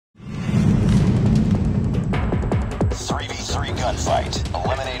gunfight.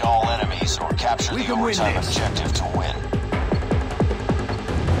 Eliminate all enemies or capture the overtime objective to win.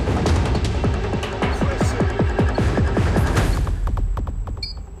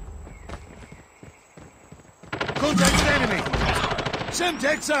 Contact with enemy!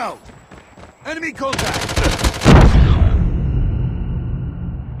 Semtex out! Enemy contact!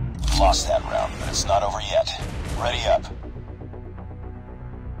 Lost that round, but it's not over yet. Ready up.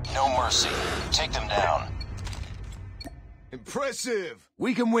 No mercy. Take them down. Impressive!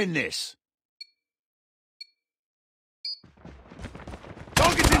 We can win this.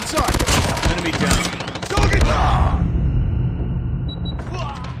 Target's inside! Enemy down. Target!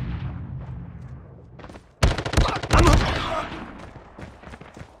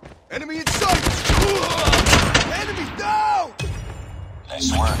 Enemy in sight! Enemy down!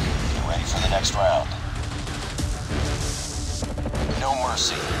 Nice work. Get ready for the next round. No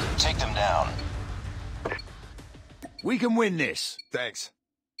mercy. Take them down. We can win this. Thanks.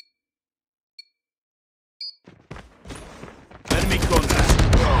 Enemy contact.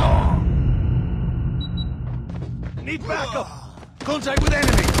 Need backup. Contact with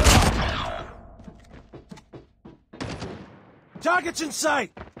enemy. Target's in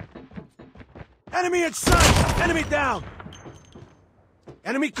sight. Enemy in sight. Enemy down.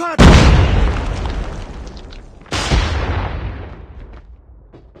 Enemy contact.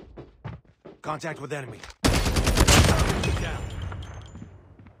 Contact with enemy. Down.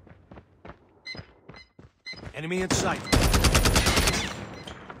 Enemy in sight.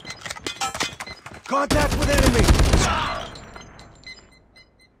 Contact with enemy.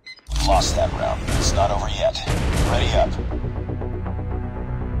 Lost that round, but it's not over yet. Ready up.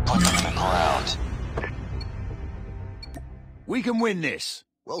 Put them in the ground. We can win this.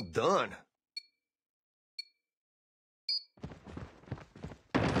 Well done.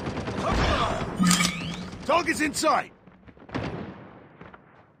 Target's in sight.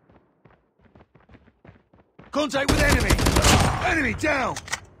 Contact with enemy. Enemy down.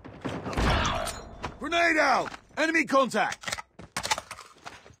 Grenade out. Enemy contact.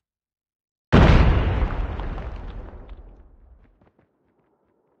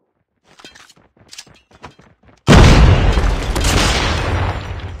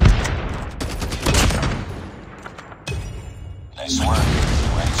 Nice work.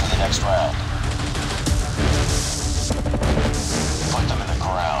 Ready for the next round. Put them in the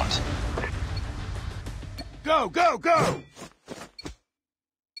ground. Go, go, go!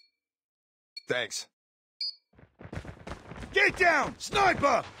 Thanks. Get down!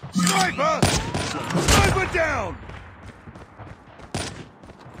 Sniper! Sniper! Sniper down!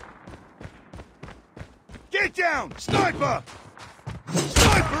 Get down! Sniper!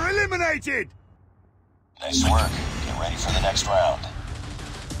 Sniper eliminated! Nice work. Get ready for the next round.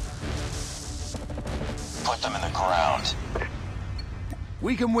 Put them in the ground.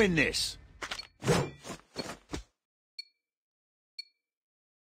 We can win this.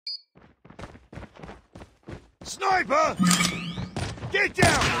 Sniper! Get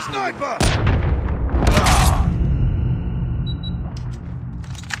down! Sniper!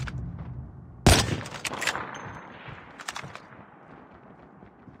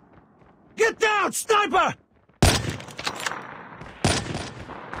 Get down! Sniper!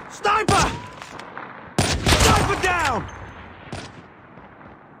 Sniper! Sniper down!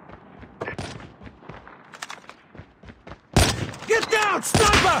 Get down!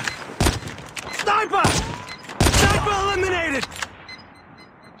 Sniper! Sniper! Sniper eliminated!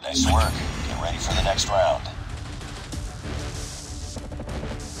 Nice work. Get ready for the next round.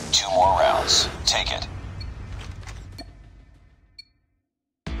 2 more rounds. Take it.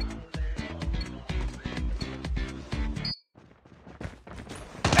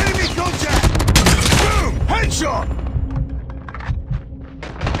 Enemy contact! Boom! Headshot!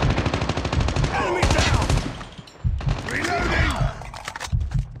 Enemy down! Reloading!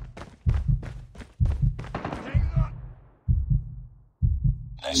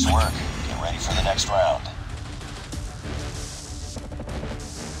 Nice work. Get ready for the next round.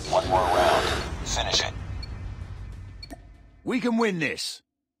 1 more round. Finish it. We can win this.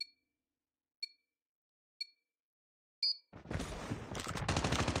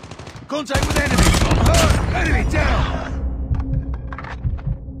 Contact with enemy! Enemy down!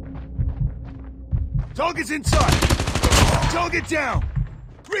 Target's in sight! Target down!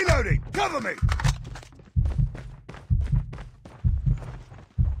 Reloading! Cover me!